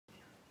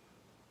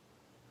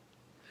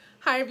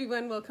Hi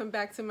everyone, welcome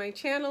back to my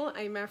channel.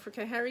 I'm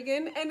Africah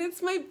Harrigan and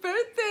it's my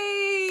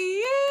birthday!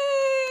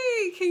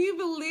 Yay! Can you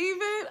believe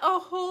it? A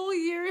whole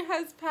year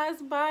has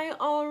passed by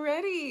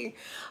already.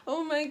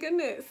 Oh my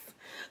goodness.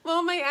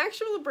 Well, my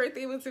actual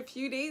birthday was a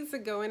few days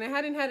ago and I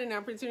hadn't had an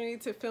opportunity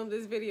to film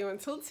this video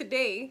until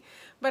today,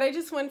 but I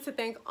just wanted to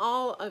thank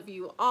all of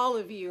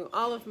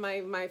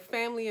my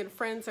family and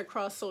friends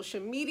across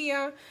social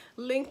media,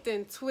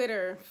 LinkedIn,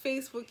 Twitter,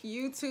 Facebook,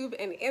 YouTube,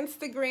 and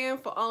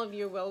Instagram for all of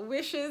your well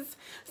wishes.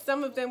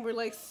 Some of them were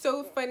like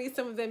so funny,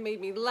 some of them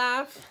made me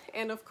laugh,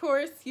 and of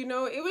course, you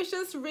know, it was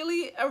just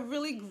really a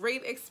really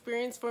great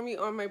experience for me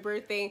on my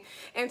birthday,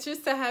 and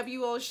just to have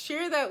you all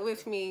share that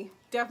with me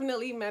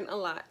definitely meant a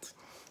lot.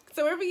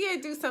 So every year I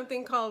do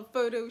something called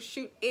photo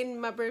shoot in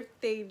my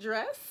birthday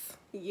dress.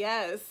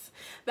 Yes,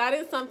 that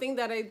is something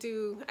that I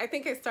do. I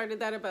think I started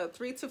that about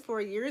 3 to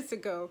 4 years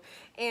ago,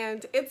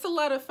 and it's a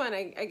lot of fun.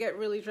 I get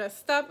really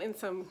dressed up in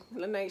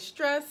a nice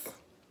dress,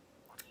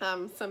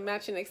 some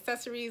matching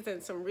accessories,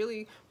 and some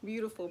really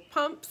beautiful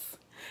pumps,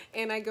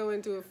 and I go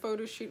and do a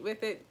photo shoot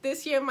with it.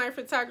 This year my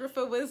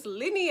photographer was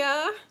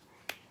Linnea.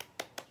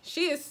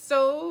 She is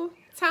so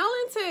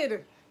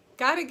talented.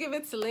 Gotta give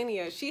it to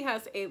Linnea. She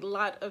has a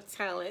lot of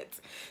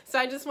talent. So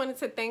I just wanted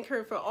to thank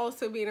her for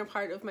also being a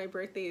part of my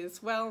birthday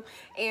as well,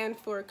 and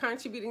for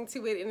contributing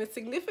to it in a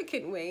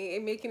significant way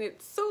and making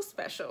it so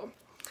special.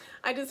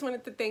 I just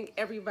wanted to thank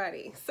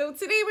everybody. So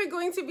today we're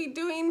going to be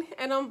doing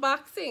an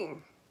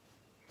unboxing.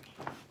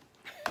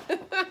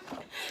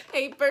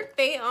 A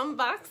birthday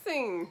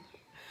unboxing.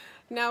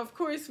 Now, of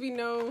course, we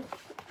know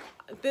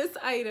this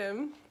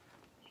item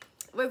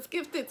was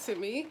gifted to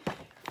me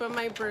for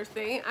my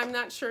birthday. I'm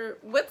not sure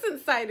what's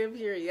inside of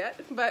here yet,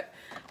 but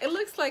it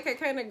looks like I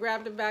kind of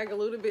grabbed the bag a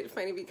little bit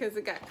funny because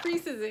it got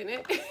creases in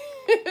it.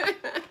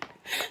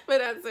 But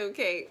that's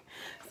okay.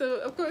 So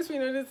of course we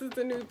know this is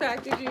the new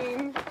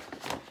packaging,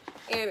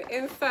 and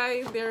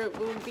inside there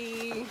will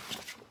be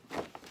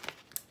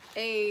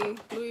a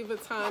Louis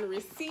Vuitton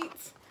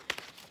receipt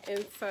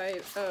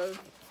inside of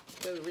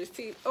the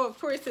receipt. Oh, of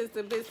course, there's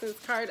the business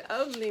card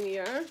of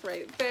Linnea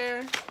right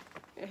there.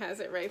 It has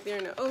it right there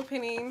in the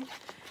opening.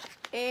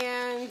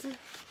 And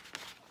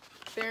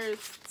there's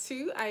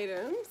 2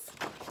 items.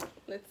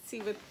 Let's see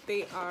what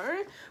they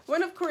are.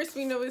 One, of course,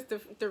 we know is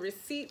the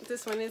receipt.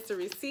 This one is the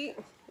receipt.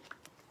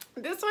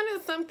 This one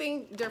is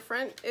something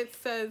different. It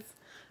says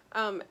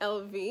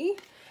LV.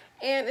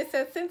 And it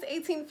says, since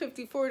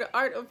 1854, the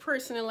art of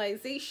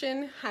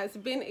personalization has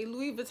been a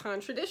Louis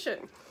Vuitton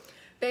tradition.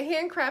 The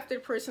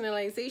handcrafted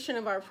personalization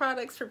of our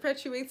products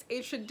perpetuates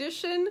a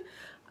tradition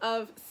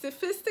of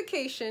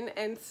sophistication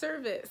and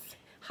service.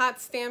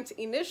 Hot stamped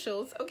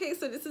initials. Okay,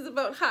 so this is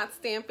about hot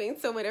stamping.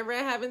 So whatever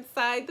I have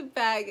inside the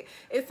bag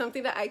is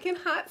something that I can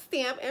hot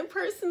stamp and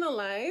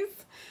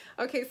personalize.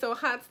 Okay, so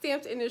hot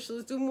stamped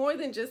initials do more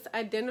than just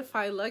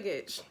identify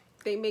luggage.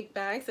 They make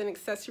bags and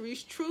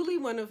accessories truly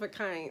one of a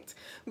kind.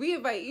 We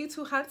invite you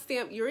to hot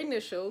stamp your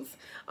initials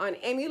on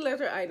any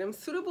leather item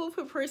suitable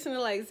for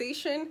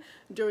personalization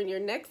during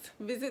your next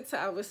visit to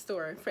our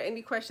store. For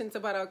any questions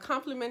about our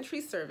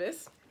complimentary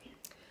service,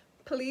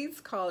 please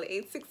call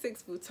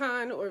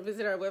 866-VUITTON or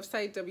visit our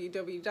website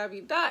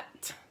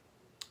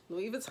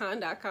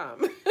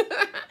www.louisvuitton.com.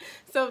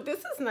 So this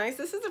is nice.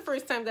 This is the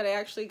first time that I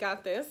actually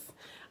got this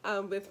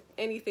with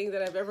anything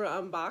that I've ever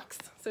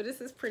unboxed. So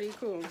this is pretty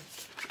cool.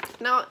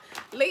 Now,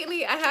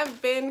 lately I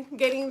have been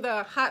getting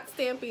the hot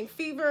stamping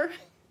fever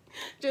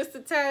just a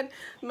tad.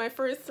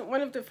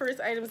 One of the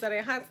first items that I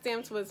hot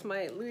stamped was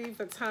my Louis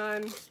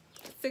Vuitton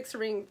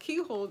 6-ring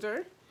key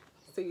holder.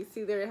 So you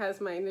see there it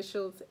has my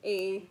initials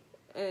A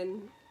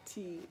and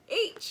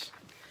TH,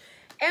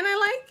 and I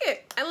like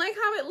it. I like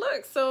how it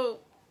looks. So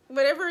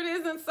whatever it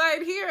is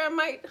inside here, I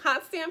might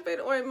hot stamp it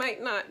or I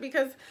might not,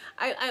 because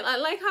I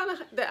like how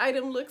the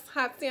item looks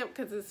hot stamped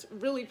because it's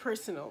really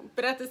personal,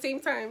 but at the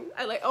same time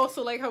I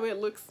also like how it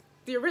looks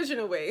the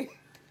original way.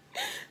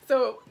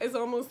 So it's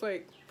almost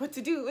like what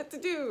to do,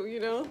 you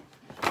know.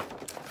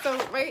 So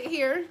right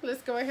here,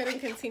 let's go ahead and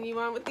continue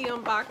on with the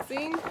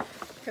unboxing,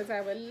 because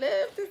I would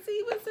love to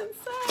see what's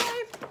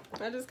inside.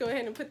 I'll just go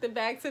ahead and put the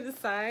bag to the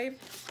side,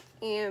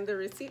 and the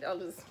receipt, I'll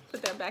just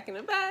put that back in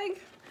the bag.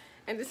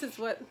 And this is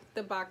what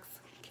the box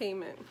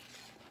came in.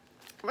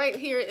 Right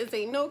here is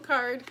a note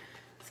card.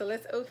 So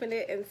let's open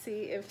it and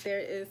see if there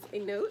is a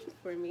note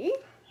for me.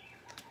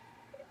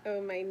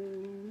 Oh, my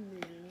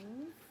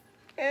nose.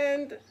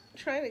 And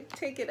trying to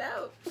take it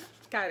out.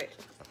 Got it.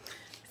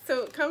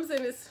 So it comes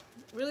in this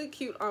really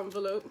cute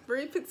envelope,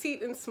 very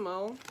petite and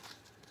small.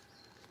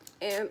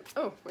 And,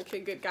 oh,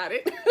 okay, good, got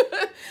it.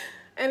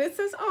 And it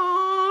says,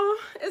 oh,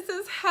 it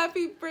says,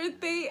 happy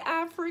birthday,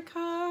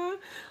 Africa.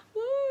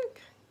 Look.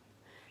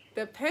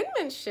 The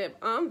penmanship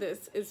on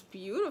this is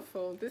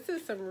beautiful. This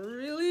is some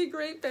really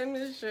great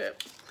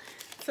penmanship.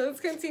 So let's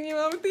continue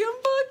on with the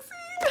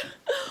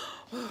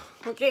unboxing.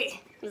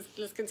 Okay,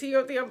 let's continue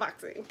with the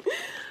unboxing.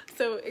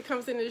 So it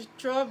comes in this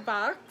drawer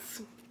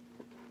box.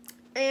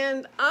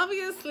 And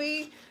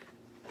obviously,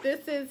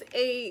 this is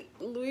a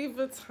Louis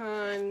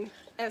Vuitton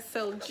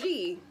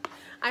SLG.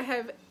 I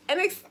have an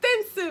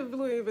extensive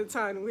Louis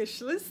Vuitton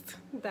wish list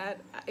that,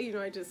 you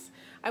know,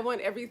 I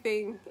want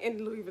everything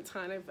in Louis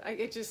Vuitton.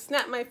 I just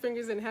snap my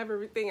fingers and have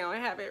everything. I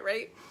have it,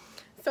 right?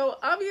 So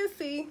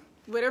obviously,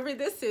 whatever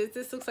this is,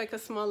 this looks like a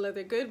small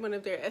leather good, one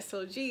of their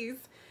SLGs.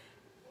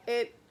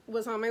 It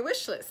was on my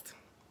wish list.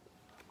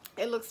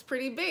 It looks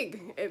pretty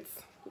big.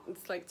 It's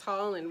like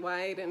tall and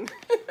wide, and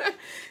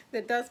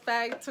the dust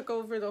bag took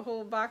over the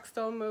whole box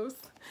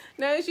almost.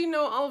 Now, as you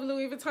know, all of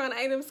Louis Vuitton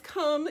items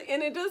come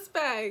in a dust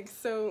bag,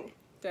 so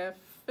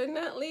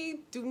definitely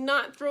do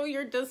not throw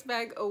your dust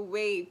bag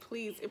away,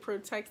 please. It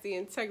protects the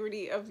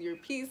integrity of your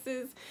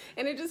pieces,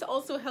 and it just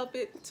also helps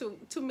it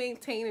to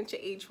maintain and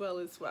to age well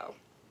as well.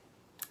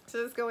 So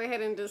let's go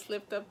ahead and just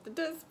lift up the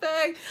dust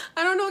bag.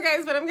 I don't know,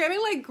 guys, but I'm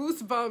getting like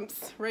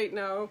goosebumps right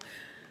now.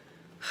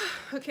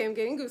 Okay, I'm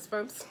getting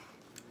goosebumps.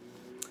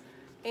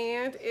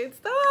 And it's,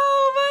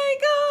 oh my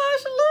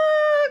gosh,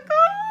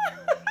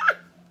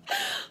 look!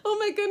 Oh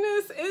my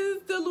goodness,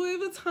 is the Louis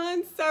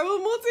Vuitton Sarah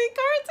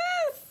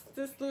Multicartes.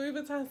 This Louis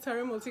Vuitton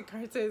Sarah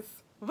Multicartes.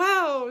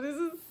 Wow, this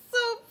is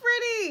so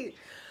pretty.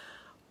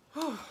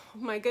 Oh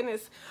my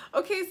goodness.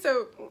 Okay,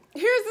 so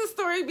here's the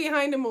story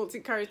behind the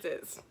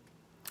Multicartes.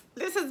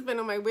 This has been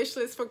on my wish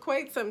list for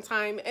quite some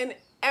time, and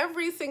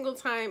every single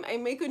time I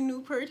make a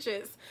new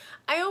purchase,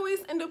 I always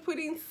end up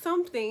putting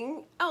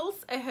something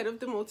else ahead of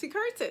the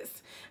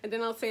Multicartes. And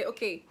then I'll say,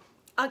 okay,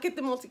 I'll get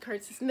the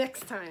Multicartes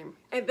next time.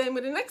 And then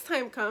when the next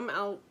time comes,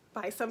 I'll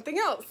buy something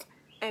else.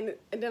 And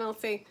then I'll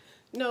say,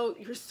 no,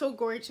 you're so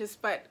gorgeous,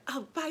 but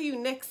I'll buy you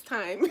next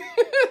time.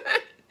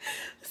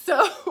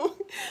 So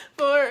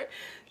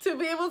to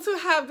be able to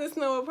have this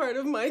now a part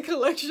of my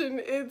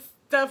collection, it's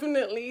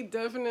definitely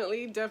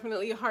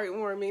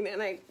heartwarming,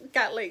 and I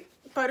got like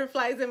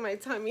butterflies in my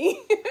tummy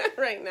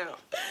right now.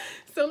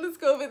 So let's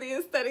go over the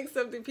aesthetics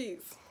of the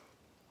piece.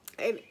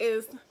 It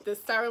is the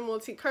Sarah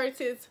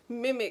Multicartes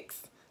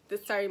mimics the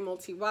Sarah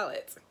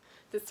Multi-Wallet,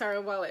 the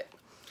Sarah wallet.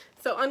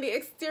 So on the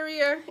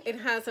exterior,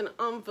 it has an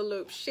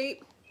envelope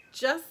shape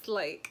just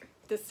like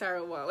the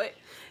Sarah wallet,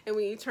 and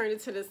when you turn it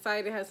to the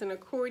side, it has an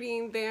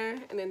accordion there,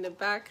 and in the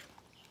back,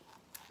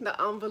 the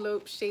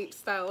envelope shape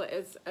style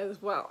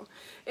as well.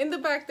 In the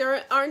back,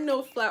 there are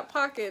no flat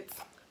pockets.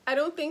 I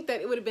don't think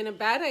that it would have been a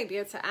bad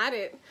idea to add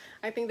it.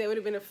 I think that would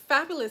have been a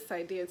fabulous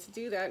idea to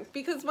do that,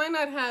 because why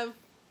not have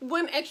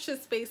one extra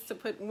space to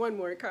put one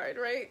more card,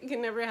 right? You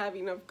can never have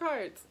enough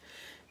cards.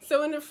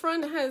 So in the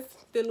front has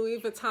the Louis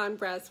Vuitton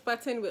brass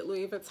button with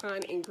Louis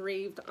Vuitton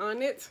engraved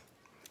on it,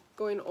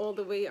 going all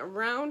the way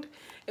around.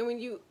 And when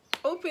you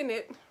open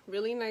it,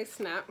 really nice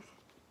snap,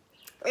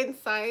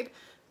 inside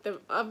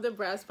of the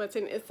brass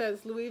button, it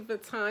says Louis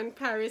Vuitton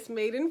Paris,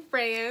 made in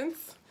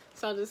France.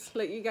 So I'll just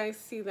let you guys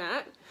see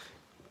that.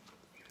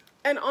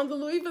 And on the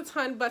Louis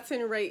Vuitton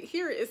button right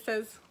here, it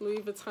says Louis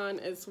Vuitton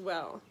as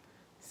well.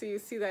 So you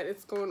see that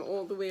it's going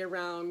all the way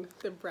around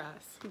the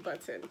brass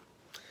button.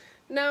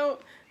 Now,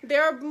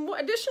 there are more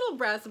additional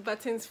brass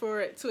buttons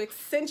to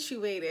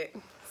accentuate it.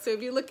 So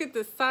if you look at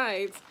the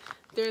sides,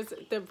 there's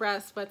the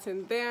brass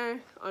button there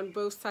on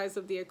both sides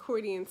of the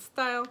accordion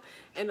style,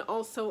 and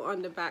also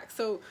on the back.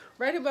 So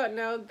right about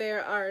now,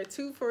 there are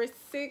 2, 4,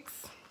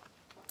 6,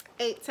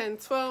 8, 10,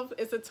 12.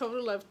 It's a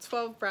total of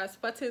 12 brass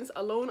buttons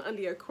alone on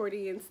the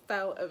accordion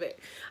style of it.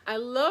 I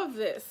love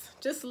this.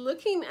 Just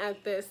looking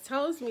at this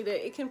tells me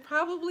that it can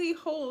probably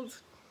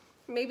hold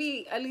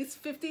maybe at least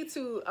 50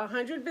 to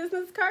 100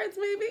 business cards,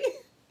 maybe.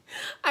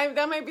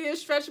 That might be a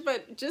stretch,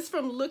 but just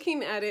from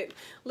looking at it,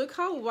 look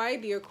how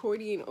wide the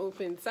accordion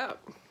opens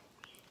up.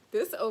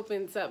 This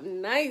opens up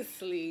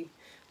nicely.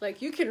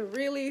 Like, you can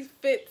really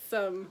fit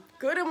some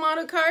good amount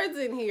of cards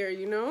in here,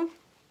 you know?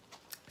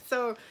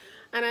 So,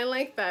 and I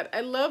like that.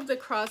 I love the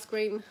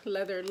cross-grain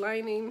leather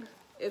lining.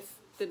 It's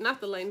not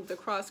the lining, the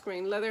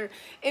cross-grain leather.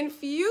 In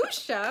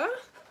fuchsia,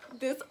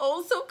 this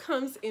also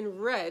comes in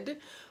red,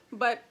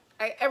 but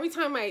every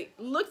time I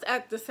looked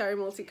at the Sarah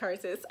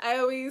Multicartes, I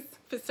always,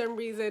 for some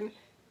reason,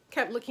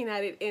 kept looking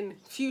at it in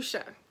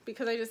fuchsia,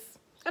 because I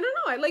don't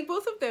know, I like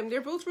both of them. They're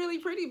both really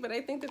pretty, but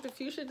I think that the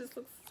fuchsia just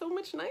looks so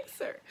much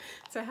nicer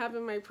to have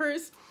in my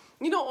purse.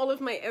 You know, all of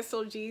my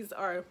SLGs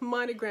are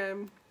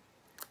monogram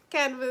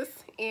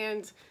canvas,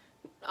 and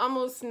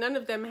almost none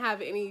of them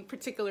have any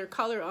particular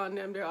color on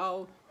them. They're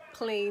all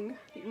plain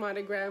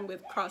monogram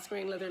with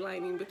cross-grain leather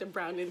lining with the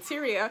brown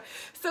interior.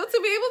 So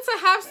to be able to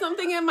have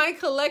something in my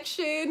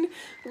collection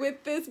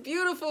with this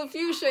beautiful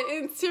fuchsia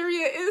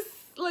interior is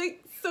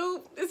like,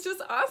 so it's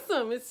just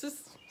awesome. It's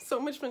just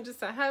so much fun just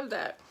to have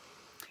that.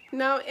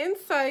 Now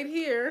inside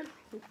here,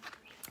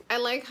 I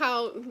like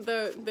how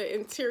the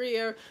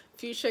interior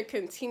fuchsia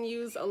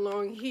continues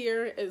along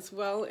here as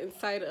well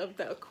inside of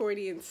the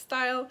accordion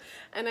style,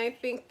 and I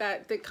think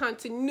that the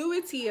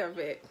continuity of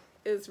it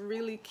is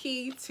really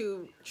key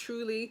to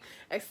truly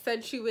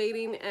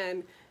accentuating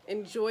and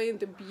enjoying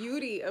the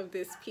beauty of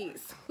this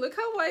piece. Look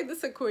how wide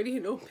this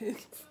accordion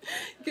opens.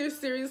 You can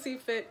seriously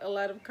fit a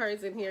lot of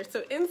cards in here.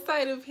 So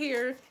inside of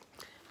here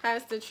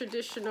has the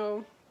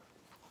traditional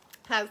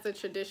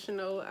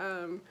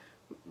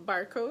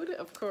barcode,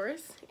 of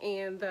course,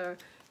 and the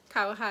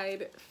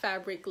cowhide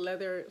fabric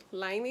leather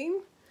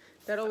lining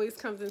that always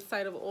comes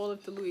inside of all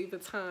of the Louis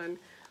Vuitton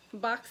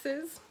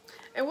boxes.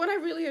 And what I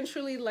really and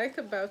truly like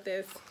about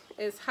this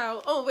is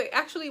how, oh wait,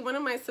 actually one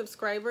of my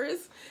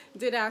subscribers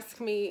did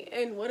ask me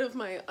in one of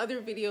my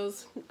other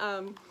videos,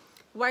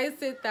 why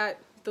is it that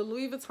the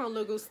Louis Vuitton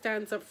logo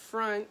stands up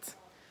front,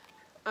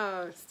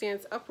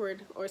 stands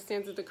upward, or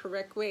stands the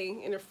correct way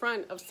in the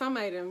front of some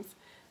items,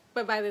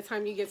 but by the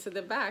time you get to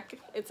the back,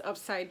 it's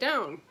upside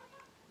down?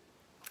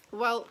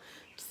 Well,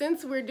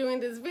 since we're doing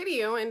this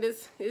video, and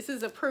this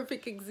is a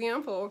perfect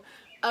example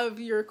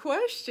of your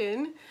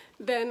question,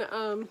 then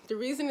the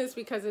reason is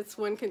because it's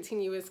one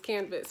continuous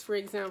canvas. For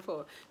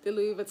example, the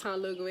Louis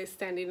Vuitton logo is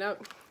standing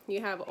up.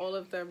 You have all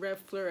of the Red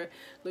Fleur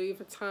Louis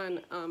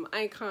Vuitton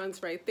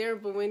icons right there,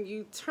 but when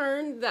you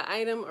turn the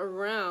item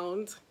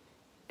around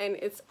and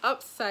it's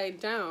upside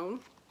down,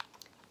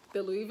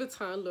 the Louis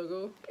Vuitton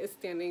logo is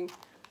standing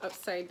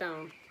upside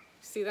down.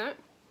 See that?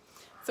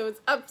 So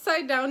it's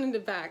upside down in the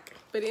back,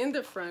 but in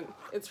the front,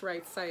 it's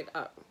right side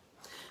up.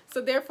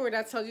 So therefore,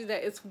 that tells you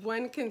that it's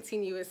one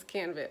continuous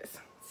canvas.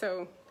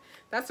 So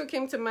that's what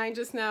came to mind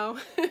just now.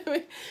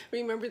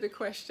 Remember the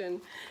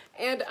question.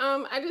 And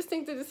I just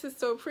think that this is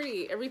so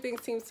pretty. Everything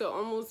seems to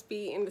almost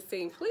be in the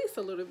same place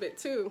a little bit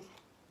too.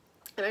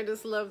 And I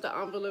just love the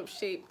envelope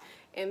shape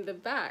in the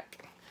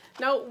back.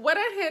 Now, what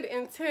I had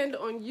intended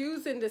on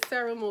using the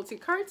Sarah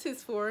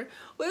multi-cards for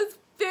was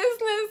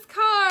business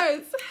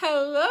cards.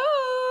 Hello!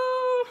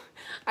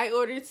 I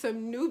ordered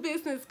some new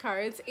business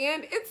cards,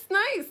 and it's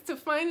nice to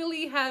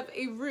finally have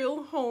a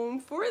real home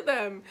for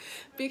them,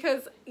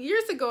 because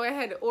years ago I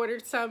had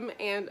ordered some,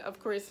 and of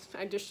course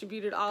I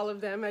distributed all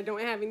of them. I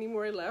don't have any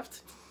more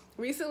left.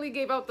 Recently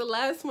gave out the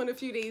last one a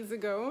few days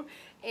ago,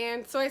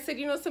 and so I said,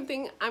 you know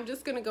something, I'm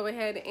just gonna go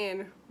ahead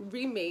and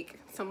remake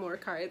some more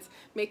cards,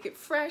 make it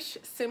fresh,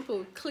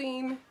 simple,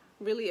 clean,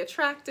 really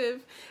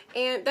attractive,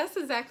 and that's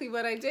exactly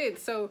what I did.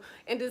 So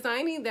in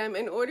designing them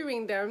and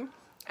ordering them,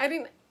 I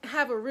didn't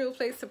have a real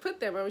place to put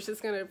them. I was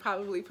just gonna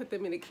probably put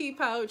them in a key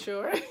pouch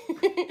or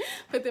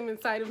put them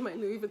inside of my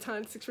Louis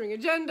Vuitton 6-ring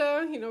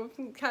agenda, you know,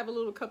 have a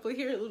little couple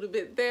here, a little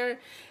bit there,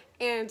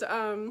 and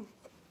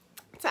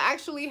to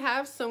actually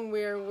have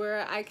somewhere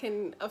where I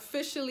can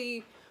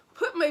officially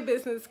put my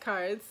business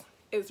cards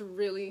is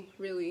really,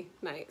 really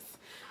nice.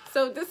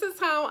 So this is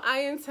how I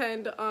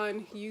intend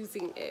on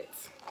using it.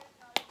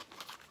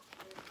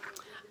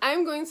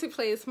 I'm going to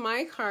place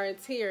my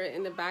cards here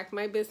in the back,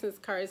 my business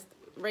cards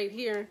right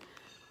here,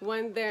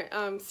 one there,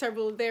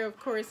 several there of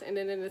course, and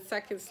then in the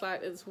second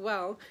slot as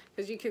well,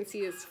 as you can see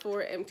it's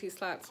 4 empty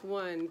slots,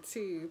 1,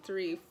 2,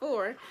 3,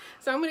 4.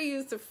 So I'm going to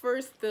use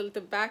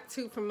the back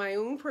 2 for my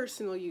own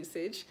personal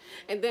usage,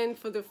 and then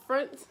for the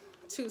front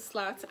 2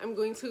 slots I'm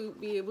going to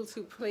be able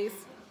to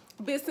place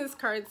business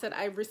cards that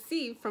I've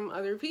received from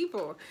other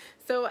people.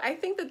 So I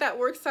think that that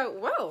works out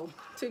well,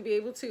 to be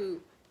able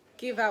to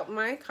give out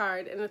my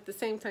card and at the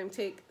same time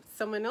take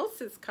someone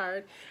else's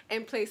card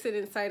and place it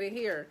inside of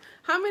here.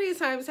 How many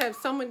times have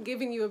someone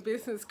given you a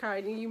business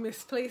card and you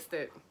misplaced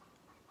it?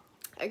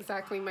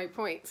 Exactly my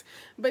point.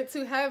 But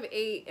to have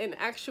an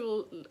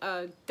actual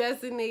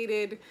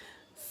designated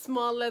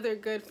small leather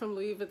good from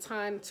Louis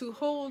Vuitton to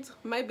hold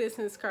my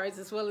business cards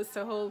as well as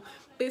to hold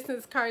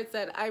business cards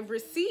that I've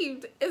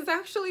received is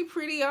actually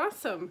pretty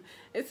awesome.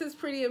 This is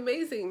pretty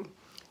amazing.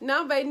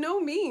 Now, by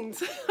no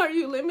means are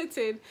you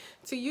limited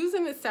to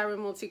using the Sarah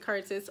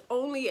multi-cards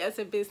only as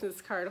a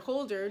business card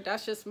holder.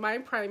 That's just my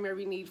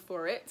primary need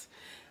for it.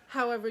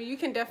 However, you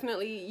can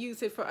definitely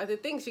use it for other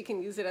things. You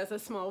can use it as a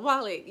small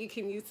wallet. You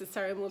can use the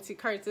Sarah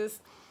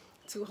multi-cards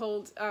to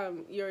hold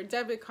your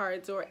debit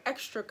cards or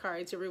extra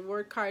cards, your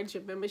reward cards,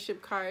 your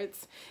membership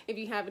cards. If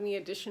you have any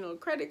additional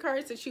credit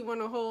cards that you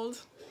want to hold,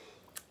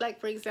 like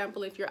for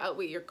example, if you're out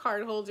with your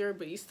card holder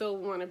but you still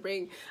want to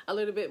bring a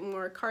little bit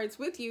more cards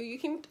with you, you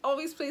can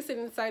always place it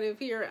inside of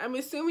here. I'm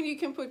assuming you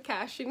can put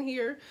cash in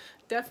here.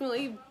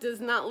 Definitely does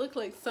not look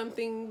like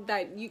something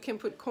that you can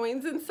put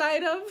coins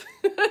inside of.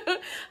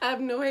 I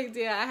have no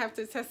idea. I have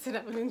to test it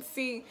out and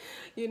see,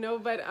 you know,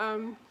 but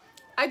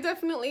I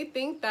definitely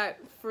think that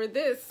for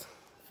this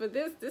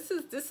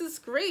is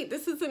great.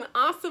 This is an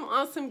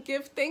awesome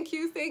gift. Thank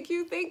you for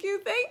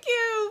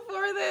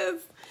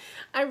this.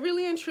 I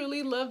really and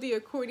truly love the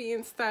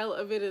accordion style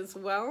of it as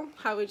well,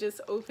 how it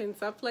just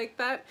opens up like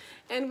that,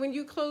 and when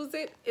you close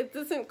it, it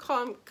doesn't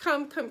come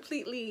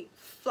completely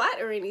flat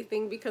or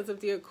anything because of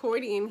the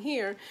accordion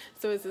here.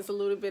 So it's just a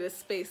little bit of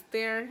space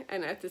there,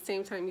 and at the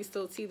same time you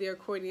still see the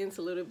accordions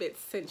a little bit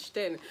cinched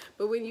in.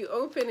 But when you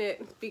open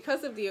it,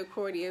 because of the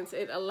accordions,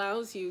 it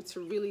allows you to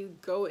really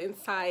go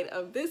inside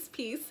of this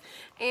piece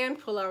and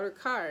pull out a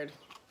card.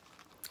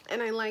 And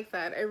I like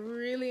that. I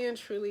really and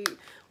truly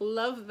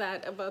love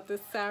that about the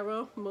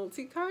Sarah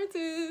multi-cards.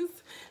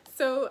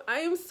 So I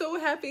am so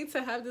happy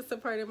to have this a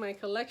part of my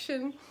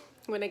collection.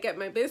 When I get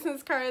my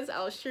business cards,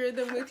 I'll share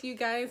them with you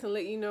guys and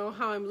let you know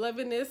how I'm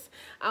loving this.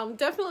 I'm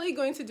definitely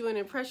going to do an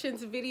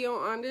impressions video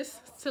on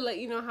this to let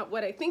you know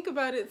what I think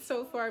about it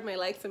so far, my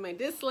likes and my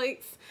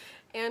dislikes,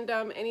 and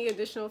any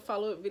additional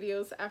follow-up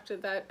videos after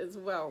that as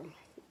well.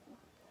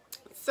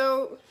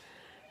 So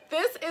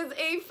this is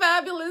a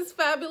fabulous,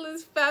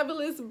 fabulous,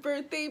 fabulous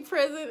birthday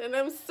present, and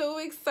I'm so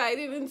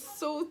excited and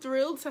so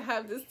thrilled to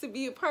have this to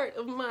be a part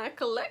of my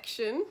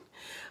collection.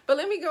 But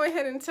let me go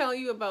ahead and tell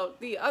you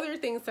about the other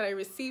things that I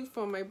received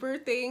for my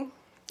birthday.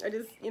 I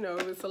just, you know,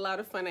 it was a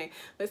lot of fun. I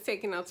was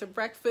taken out to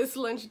breakfast,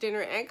 lunch,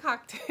 dinner, and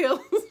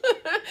cocktails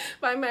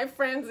by my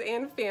friends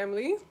and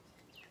family.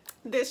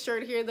 This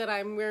shirt here that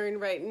I'm wearing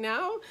right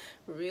now,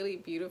 really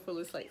beautiful.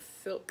 It's like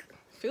silk.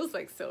 Feels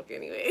like silk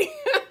anyway.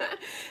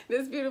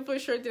 This beautiful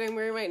shirt that I'm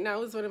wearing right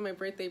now is one of my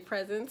birthday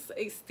presents.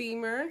 A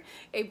steamer,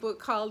 a book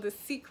called The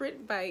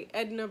Secret by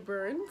Edna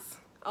Burns.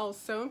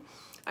 Also,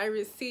 I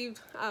received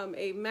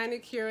a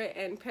manicure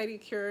and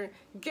pedicure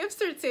gift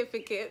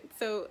certificate,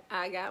 so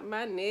I got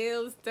my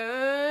nails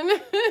done.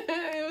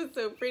 It was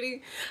so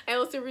pretty. I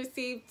also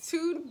received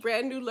 2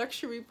 brand new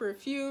luxury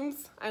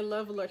perfumes. I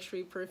love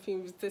luxury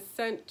perfumes. The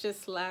scent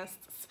just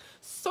lasts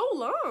so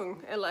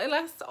long. It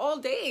lasts all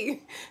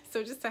day.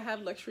 So just to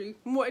have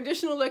more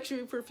additional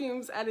luxury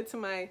perfumes added to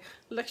my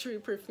luxury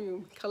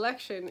perfume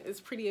collection is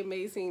pretty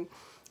amazing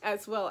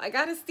as well. I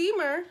got a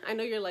steamer. I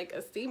know you're like,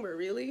 a steamer,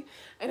 really?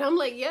 And I'm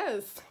like,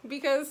 yes,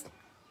 because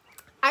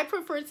I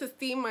prefer to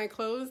steam my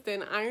clothes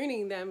than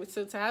ironing them.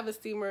 So to have a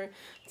steamer,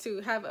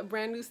 to have a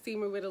brand new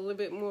steamer with a little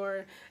bit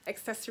more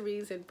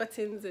accessories and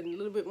buttons and a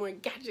little bit more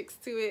gadgets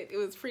to it, it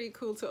was pretty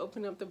cool to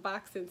open up the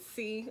box and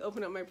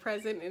open up my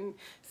present and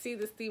see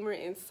the steamer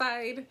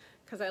inside,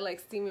 because I like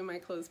steaming my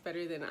clothes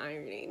better than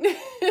ironing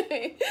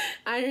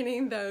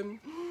them.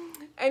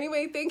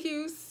 Anyway, thank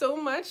you so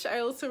much. I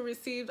also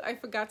received, I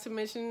forgot to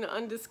mention, an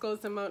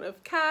undisclosed amount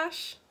of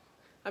cash.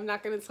 I'm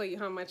not going to tell you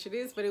how much it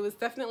is, but it was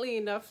definitely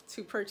enough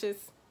to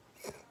purchase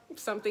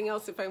something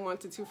else if I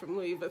wanted to from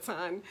Louis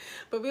Vuitton.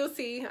 But we'll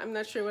see. I'm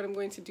not sure what I'm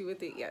going to do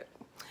with it yet.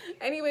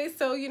 Anyway,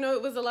 so, you know,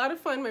 it was a lot of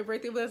fun. My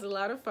birthday was a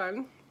lot of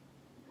fun.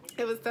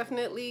 It was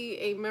definitely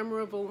a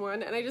memorable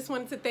one. And I just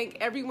wanted to thank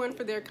everyone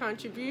for their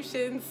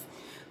contributions,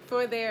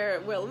 for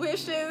their well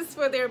wishes,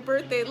 for their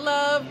birthday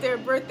love, their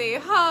birthday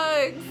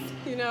hugs.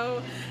 You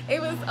know,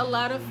 it was a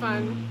lot of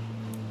fun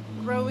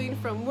growing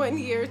from one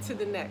year to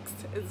the next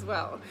as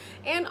well.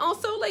 And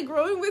also like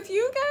growing with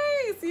you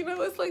guys, you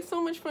know, it's like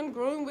so much fun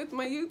growing with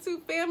my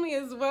YouTube family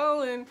as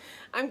well. And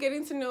I'm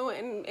getting to know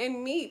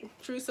and meet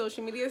through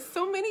social media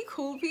so many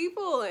cool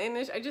people. And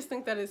I just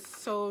think that is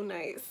so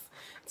nice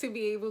to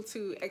be able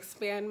to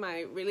expand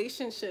my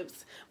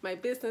relationships, my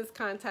business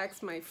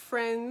contacts, my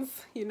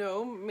friends, you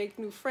know, make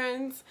new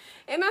friends.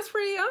 And that's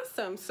pretty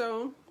awesome.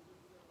 So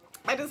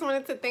I just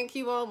wanted to thank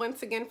you all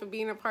once again for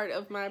being a part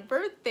of my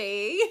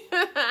birthday.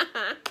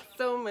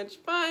 So much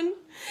fun.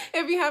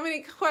 If you have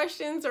any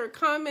questions or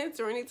comments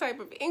or any type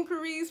of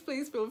inquiries,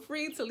 please feel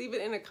free to leave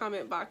it in the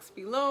comment box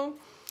below.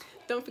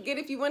 Don't forget,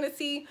 if you want to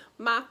see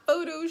my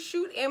photo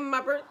shoot and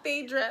my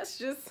birthday dress,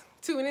 just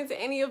tune into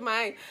any of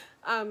my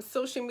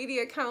social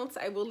media accounts.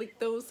 I will link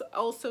those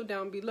also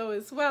down below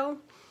as well.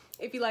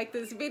 If you like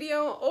this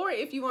video, or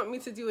if you want me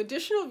to do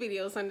additional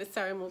videos on the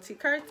Sarah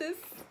Multicartis,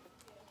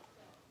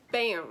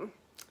 bam,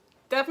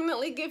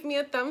 definitely give me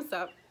a thumbs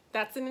up.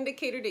 That's an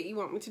indicator that you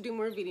want me to do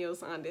more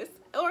videos on this,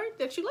 or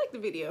that you like the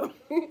video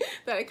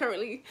that I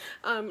currently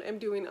am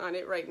doing on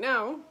it right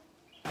now.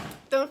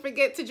 Don't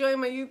forget to join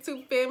my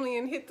YouTube family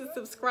and hit the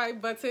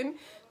subscribe button,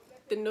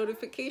 the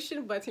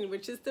notification button,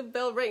 which is the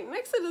bell right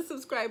next to the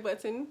subscribe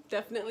button.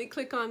 Definitely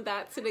click on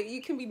that so that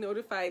you can be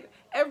notified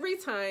every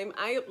time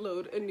I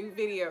upload a new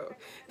video.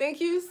 Thank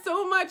you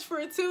so much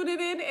for tuning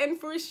in and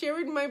for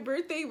sharing my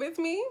birthday with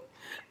me.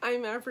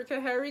 I'm Africah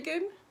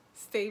Harrigan.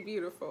 Stay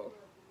beautiful.